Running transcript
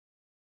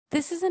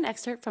This is an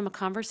excerpt from a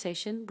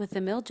conversation with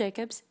Emil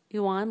Jacobs,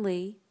 Yuan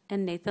Lee,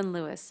 and Nathan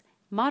Lewis,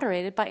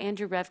 moderated by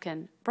Andrew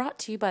Revkin, brought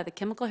to you by the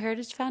Chemical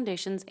Heritage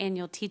Foundation's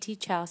annual T.T.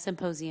 Chow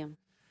Symposium.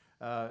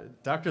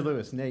 Dr.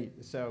 Lewis,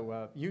 Nate,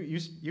 so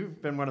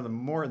you've been one of the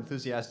more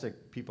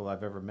enthusiastic people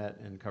I've ever met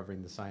in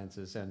covering the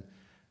sciences, and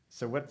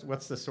so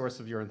what's the source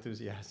of your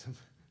enthusiasm?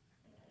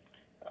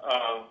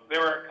 There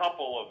were a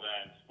couple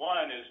events.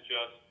 One is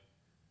just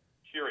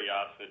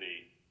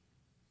curiosity,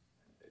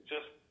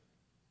 just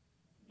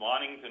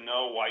wanting to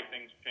know why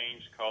things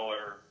change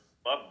color,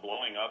 love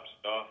blowing up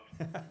stuff.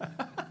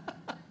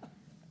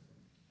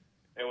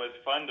 It was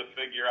fun to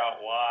figure out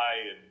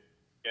why and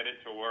get it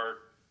to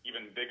work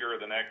even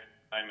bigger the next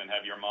time and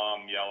have your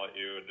mom yell at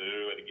you to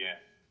do it again.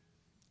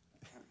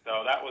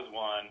 So that was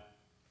one.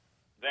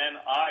 Then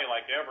I,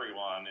 like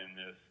everyone in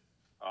this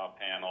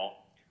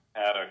panel,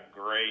 had a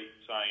great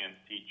science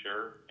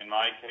teacher. In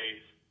my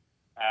case,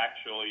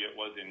 actually, it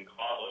was in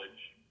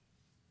college.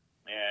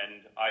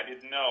 And I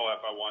didn't know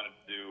if I wanted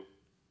to do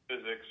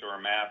physics or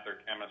math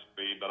or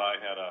chemistry, but I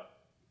had a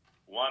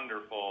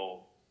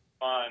wonderful,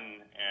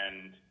 fun,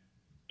 and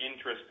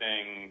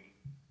interesting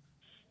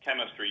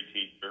chemistry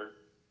teacher.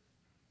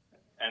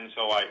 And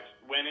so I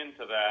went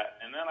into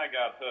that, and then I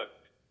got hooked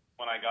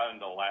when I got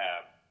into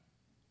lab,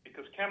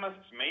 because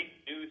chemists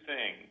make new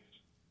things.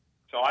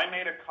 So I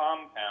made a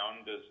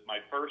compound as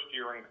my first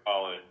year in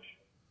college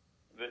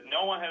that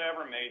no one had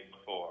ever made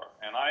before,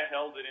 and I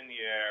held it in the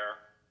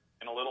air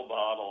in a little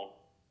bottle,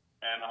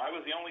 and I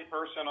was the only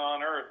person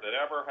on Earth that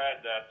ever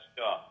had that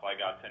stuff. I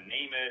got to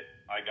name it,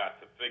 I got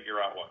to figure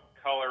out what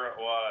color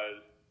it was,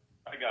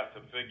 I got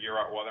to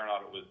figure out whether or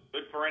not it was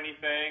good for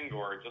anything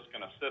or just going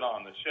to sit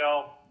on the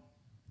shelf.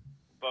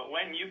 But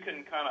when you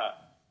can kind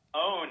of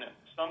own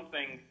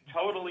something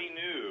totally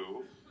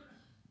new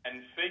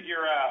and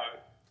figure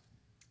out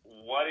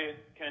what it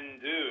can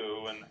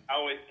do and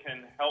how it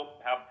can help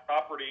have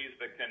properties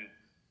that can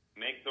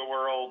make the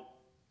world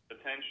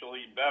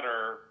potentially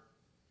better,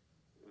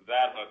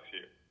 that hooks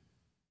you.